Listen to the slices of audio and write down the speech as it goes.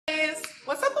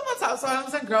up,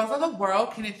 sons and girls of the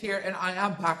world? Kenneth here, and I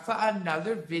am back for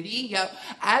another video.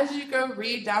 As you can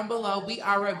read down below, we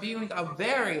are reviewing a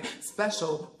very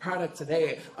special product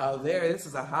today. This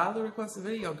is a highly requested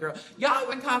video, girl. Y'all have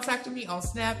been contacting me on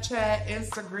Snapchat,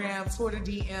 Instagram, Twitter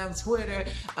DMs, Twitter.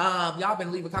 Y'all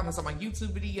been leaving comments on my YouTube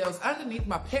videos, underneath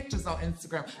my pictures on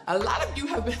Instagram. A lot of you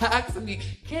have been asking me,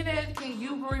 Kenneth, can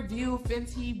you review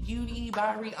Fenty Beauty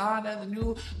by Rihanna, the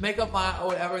new makeup line or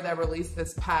whatever that released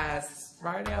this past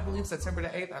Friday, I believe, September the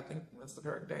 8th. I think that's the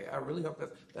correct day. I really hope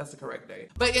that's the correct day.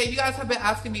 But yeah, you guys have been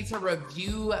asking me to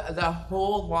review the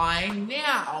whole line.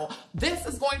 Now, this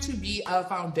is going to be a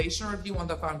foundation review on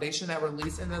the foundation that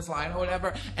released in this line or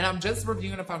whatever. And I'm just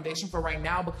reviewing the foundation for right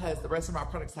now because the rest of my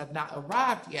products have not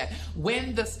arrived yet.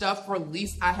 When the stuff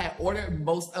released, I had ordered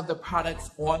most of the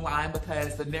products online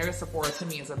because the nearest Sephora to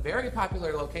me is a very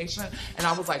popular location. And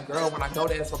I was like, girl, when I go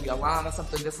there, it's gonna be a line or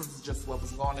something. This is just what was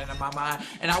going on in my mind.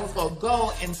 And I was gonna go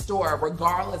in store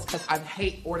regardless because I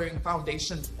hate ordering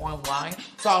foundations online.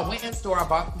 So I went in store, I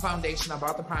bought the foundation, I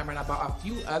bought the primer, and I bought a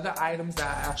few other items that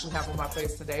I actually have on my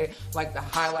face today, like the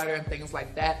highlighter and things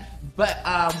like that. But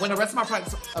when the rest of my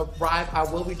products arrive, I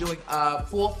will be doing a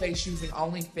full face using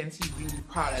only Fenty Beauty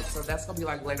products. So that's gonna be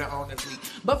like later on this week.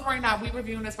 But for right now, we're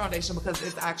reviewing this foundation because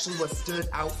it's actually what stood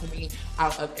out to me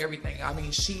out of everything. I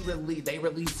mean, they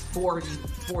released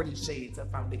 40 shades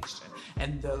of foundation,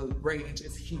 and the range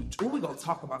is huge. Ooh, we're gonna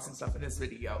talk about some stuff in this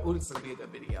video. Ooh, this is gonna be a good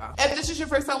video. If this is your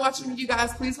first time watching, you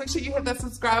guys, please make sure you hit that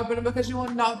subscribe button because you will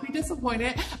not be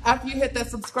disappointed. After you hit that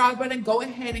subscribe button, go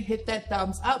ahead and hit that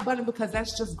thumbs up button because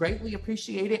that's just greatly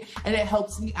appreciated and it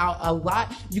helps me out a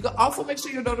lot. You can also make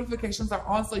sure your notifications are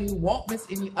on so you won't miss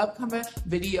any upcoming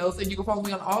videos, and you can follow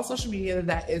me on all social media.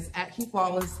 That is at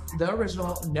Flawless, the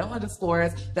original, no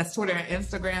underscores. That's Twitter and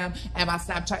Instagram, and my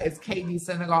Snapchat is Kenneth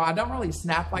Senegals. I don't really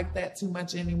snap like that too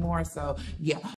much anymore, so yeah.